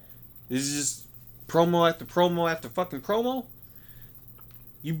 This is just promo after promo after fucking promo?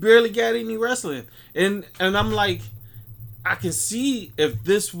 You barely got any wrestling. And I'm like, I can see if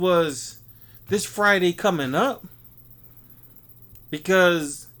this was this Friday coming up.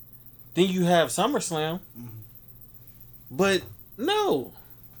 Because then you have SummerSlam. But no.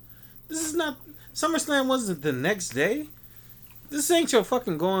 This is not... SummerSlam wasn't the next day. This ain't your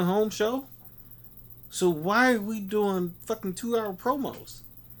fucking going home show. So why are we doing fucking 2-hour promos?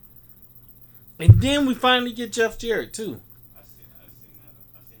 And then we finally get Jeff Jarrett too.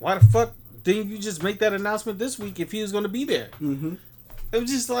 Why the fuck didn't you just make that announcement this week if he was going to be there? It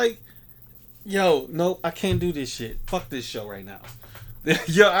was just like, yo, nope, I can't do this shit. Fuck this show right now.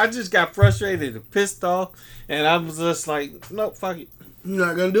 Yo, I just got frustrated and pissed off, and I was just like, nope, fuck it. You're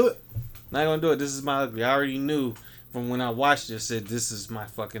not going to do it? Not going to do it. This is my ugly. I already knew from when I watched it, said this is my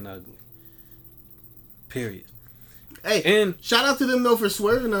fucking ugly. Period. Hey, and shout out to them, though, for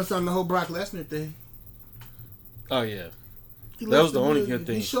swerving us on the whole Brock Lesnar thing. Oh, yeah. That was the only good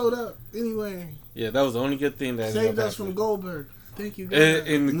thing. He showed up anyway. Yeah, that was the only good thing that saved us from Goldberg. Thank you, guys.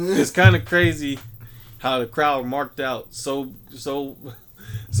 And it's kind of crazy how the crowd marked out so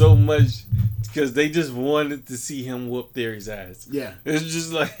much because they just wanted to see him whoop Theory's ass. Yeah, it's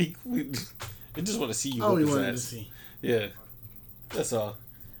just like we just want to see you. Oh, we whoop his wanted ass. to see. Yeah, that's all.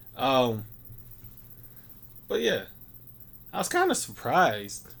 But yeah, I was kind of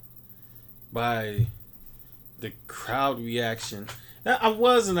surprised by the crowd reaction. I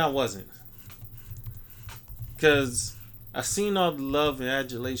was and I wasn't. Because I seen all the love and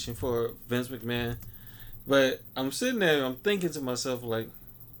adulation for Vince McMahon. But I'm sitting there, I'm thinking to myself, like,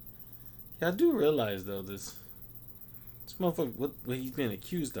 yeah, I do realize, though, this motherfucker, what he's been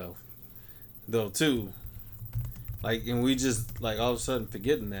accused of, though, too. Like, and we just, like, all of a sudden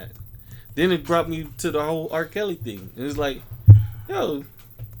forgetting that. Then it brought me to the whole R. Kelly thing. It was like, yo,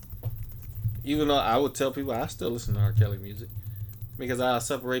 even though I would tell people I still listen to R. Kelly music, because I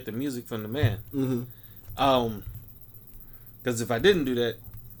separate the music from the man. Mm-hmm. Because if I didn't do that,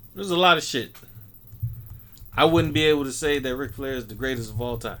 there's a lot of shit I wouldn't be able to say that Ric Flair is the greatest of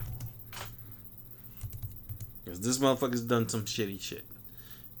all time. Because this motherfucker's done some shitty shit.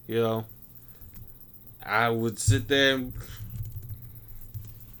 You know? I would sit there and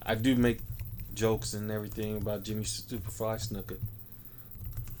I do make jokes and everything about Jimmy Superfly Snuka.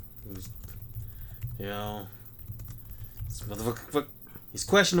 You know? This motherfucker, he's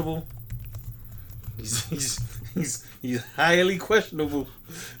questionable. He's highly questionable.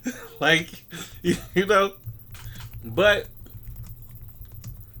 Like, you know. But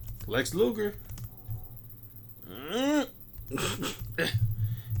Lex Luger,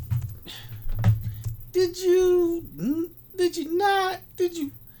 did you not?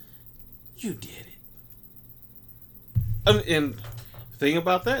 You did it. And the thing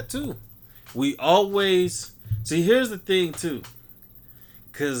about that too, we always see. Here's the thing too,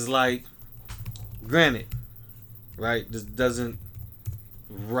 because like, granted, right? This doesn't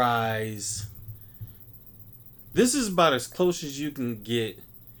rise. This is about as close as you can get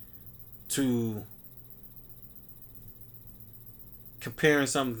to comparing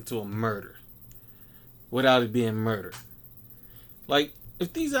something to a murder without it being murder. Like,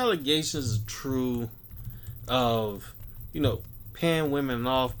 if these allegations are true of, you know, paying women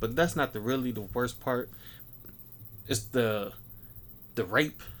off, but that's not really the worst part. It's the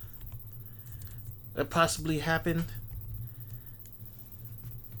rape that possibly happened.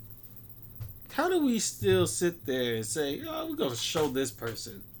 How do we still sit there and say, oh, we're going to show this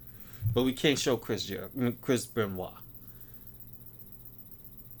person, but we can't show Chris Benoit?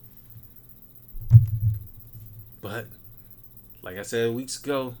 But, like I said weeks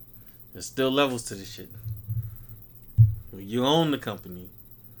ago, there's still levels to this shit. When you own the company,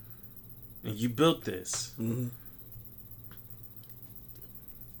 and you built this, mm-hmm.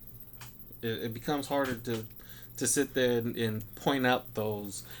 it becomes harder to sit there and point out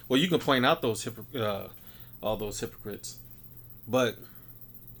those. Well, you can point out those all those hypocrites, but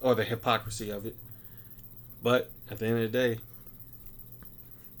or the hypocrisy of it. But at the end of the day,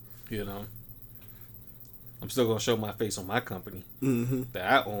 you know, I'm still gonna show my face on my company mm-hmm.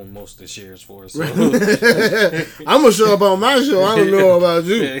 that I own most of the shares for. So I'm gonna show up on my show. I don't know about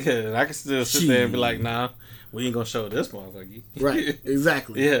you. Yeah, I can still sit there and be like, nah, we ain't gonna show this motherfucker. Right,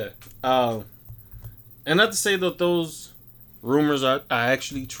 exactly. Yeah. And not to say that those rumors are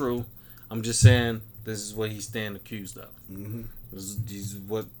actually true. I'm just saying this is what he's standing accused of. Mm-hmm. This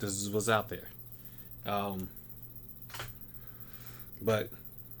is what's out there. But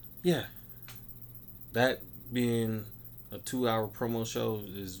yeah, that being a 2-hour promo show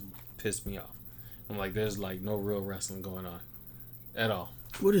is pissed me off. I'm like, there's like no real wrestling going on at all.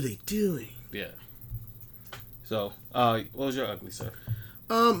 What are they doing? Yeah. So, what was your ugly, sir?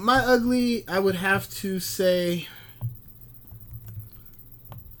 My ugly, I would have to say,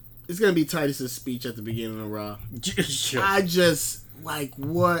 it's gonna be Titus's speech at the beginning of Raw. Yeah. I just like,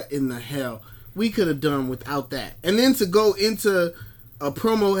 what in the hell we could have done without that, and then to go into a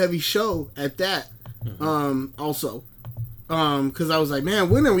promo heavy show at that. Mm-hmm. Also, because I was like, man,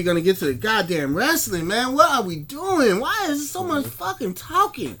 when are we gonna get to the goddamn wrestling, man? What are we doing? Why is there so much fucking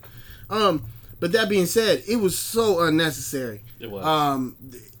talking? But that being said, it was so unnecessary. It was.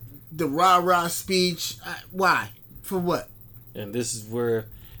 The rah-rah speech. Why? For what? And this is where,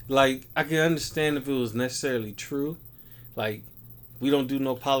 like, I can understand if it was necessarily true. Like, we don't do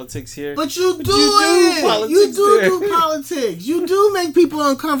no politics here. But you do it. You do politics. You do make people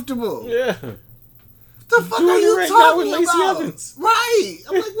uncomfortable. Yeah. What the fuck are you talking about? Right.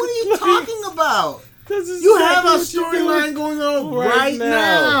 I'm like, what are you talking about? You have a storyline going on right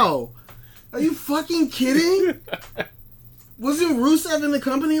now. Are you fucking kidding? Wasn't Rusev in the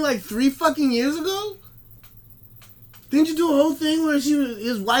company like 3 fucking years ago? Didn't you do a whole thing where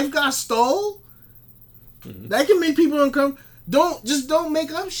his wife got stole? Mm-hmm. That can make people uncomfortable. Don't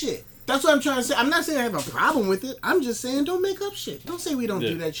make up shit. That's what I'm trying to say. I'm not saying I have a problem with it. I'm just saying don't make up shit. Don't say we don't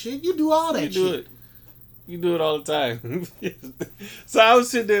do that shit. You do all that shit. You do it all the time. So I was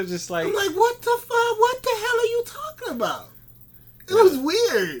sitting there just like... I'm like, what the fuck? What the hell are you talking about? It was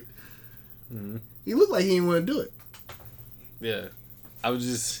weird. Mm-hmm. He looked like he didn't want to do it. Yeah. I was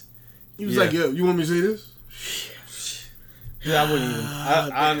just... He was like, yo, you want me to say this? Yeah, I wouldn't even...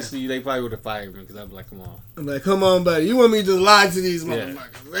 honestly, they probably would have fired me because I'd be like, come on. I'm like, come on, buddy. You want me to just lie to these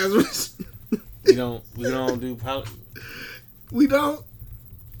motherfuckers? Yeah. We don't do politics. We don't.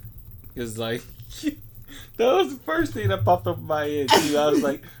 It's like... that was the first thing that popped up in my head, too. I was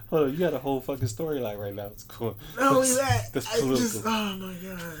like, hold on, you got a whole fucking storyline right now. It's cool. Not only that, political. oh my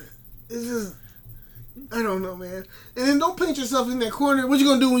God. It's just... I don't know, man. And then don't paint yourself in that corner. What you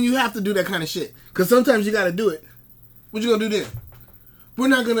gonna do when you have to do that kind of shit? Because sometimes you gotta do it. What you gonna do then? We're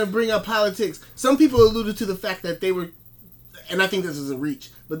not gonna bring up politics. Some people alluded to the fact that they were, and I think this is a reach,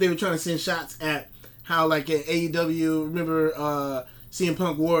 but they were trying to send shots at how, like, at AEW, remember CM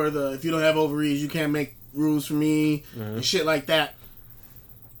Punk wore the, if you don't have ovaries, you can't make rules for me, and shit like that.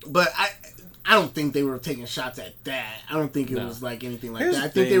 But I don't think they were taking shots at that. I don't think it was like anything like that. I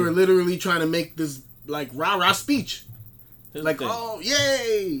think they were literally trying to make this like rah-rah speech. Like, oh,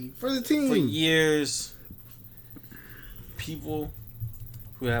 yay, for the team. For years, people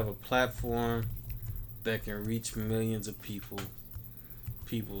who have a platform that can reach millions of people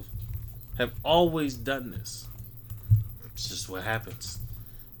have always done this. It's just what happens.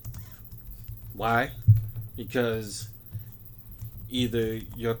 Why? Because either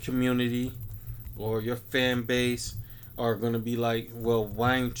your community or your fan base are going to be like, well,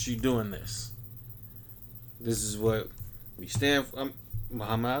 why aren't you doing this? This is what we stand for.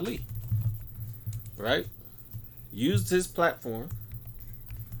 Muhammad Ali, right? Used his platform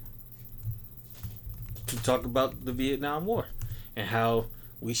to talk about the Vietnam War and how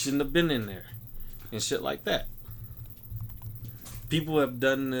we shouldn't have been in there and shit like that. People have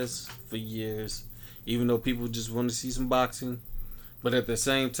done this for years, even though people just want to see some boxing. But at the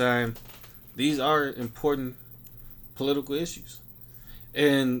same time, these are important political issues.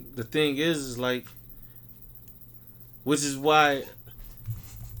 And the thing is like, which is why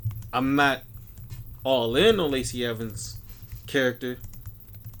I'm not all in on Lacey Evans' character,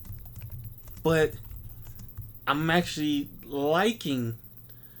 but I'm actually liking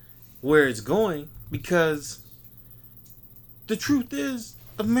where it's going, because the truth is,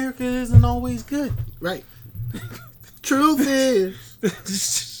 America isn't always good. Right. Truth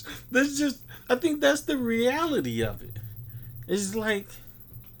is. That's just, I think that's the reality of it. It's like,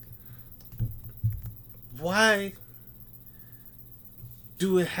 why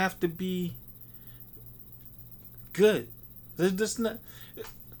do it have to be good? That's not.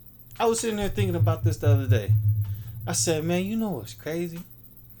 I was sitting there thinking about this the other day. I said, man, you know what's crazy?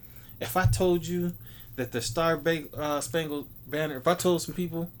 If I told you that the Spangled Banner, if I told some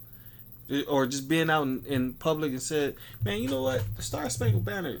people, or just being out in public and said, man, you know what? The Star Spangled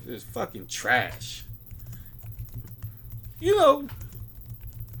Banner is fucking trash. You know,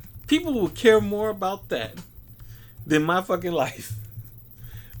 people will care more about that than my fucking life.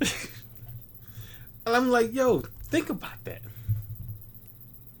 And I'm like, yo, think about that.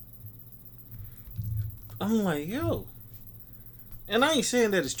 I'm like, yo. And I ain't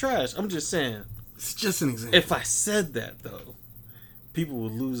saying that it's trash. I'm just saying. It's just an example. If I said that, though, people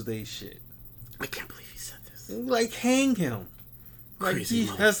would lose their shit. I can't believe he said this. Like, hang him. Crazy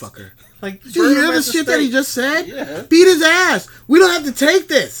motherfucker. Like, did you hear the shit that he just said? Yeah. Beat his ass. We don't have to take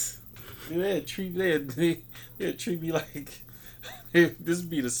this. They'd treat me like this would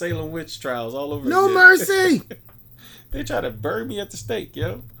be the Salem witch trials all over. No again. mercy. They try to burn me at the stake,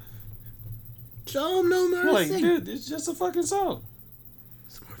 yo. Show him no mercy. I'm like, dude, it's just a fucking song.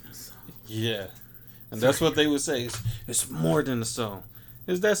 It's more than a song. Yeah. And that's what they would say. It's more than a song.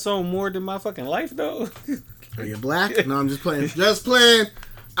 Is that song more than my fucking life, though? Are you black? No, I'm just playing. Just playing.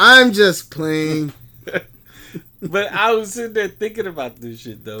 I'm just playing. But I was sitting there thinking about this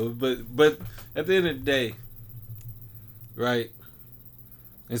shit, though. But at the end of the day, right?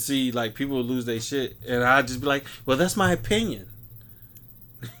 And see, like, people will lose their shit. And I'd just be like, well, that's my opinion.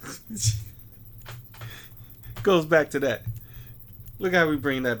 Goes back to that. Look how we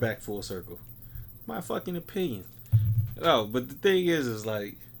bring that back full circle. My fucking opinion. No, but the thing is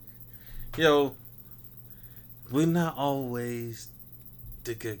like, yo, we're not always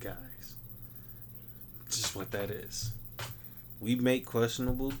the good guys. Just what that is. We make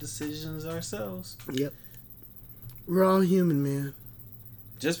questionable decisions ourselves. Yep. We're all human, man.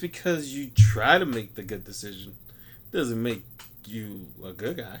 Just because you try to make the good decision doesn't make you a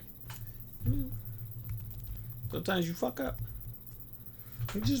good guy. Sometimes you fuck up.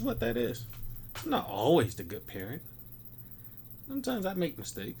 It's just what that is. I'm not always the good parent. Sometimes I make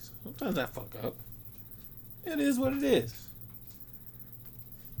mistakes. Sometimes I fuck up. It is what it is.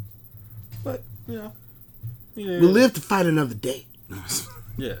 But, you know. We'll live to fight another day.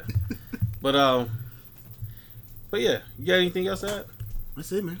 Yeah. But yeah, you got anything else to add?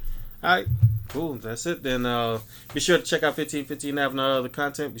 That's it, man. All right, cool. That's it. Then be sure to check out 1515 Ave and our other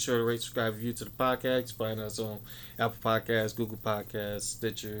content. Be sure to rate, subscribe, review to the podcast. Find us on Apple Podcasts, Google Podcasts,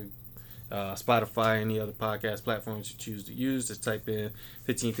 Stitcher, Spotify, any other podcast platforms you choose to use. Just type in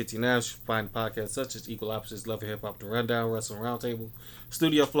 1515 Ave. You find podcasts such as Equal Opposites, Love and Hip Hop, The Rundown, Wrestling Roundtable,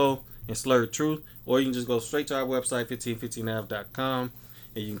 Studio Flow, and Slurred Truth. Or you can just go straight to our website, 1515ave.com,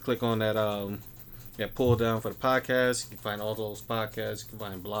 and you can click on that pull down for the podcast. You can find all those podcasts. You can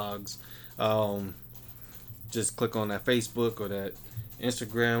find blogs. Just click on that Facebook or that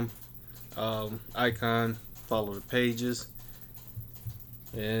Instagram icon. Follow the pages.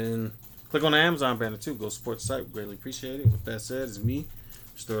 And click on the Amazon banner too. Go support the site. We greatly appreciate it. With that said, it's me,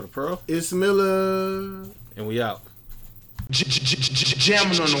 Sterldapearl ItzMilla. And we out.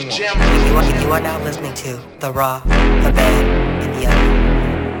 Jamming on the one. You are now listening to The Raw, The Bad, and the Ugly.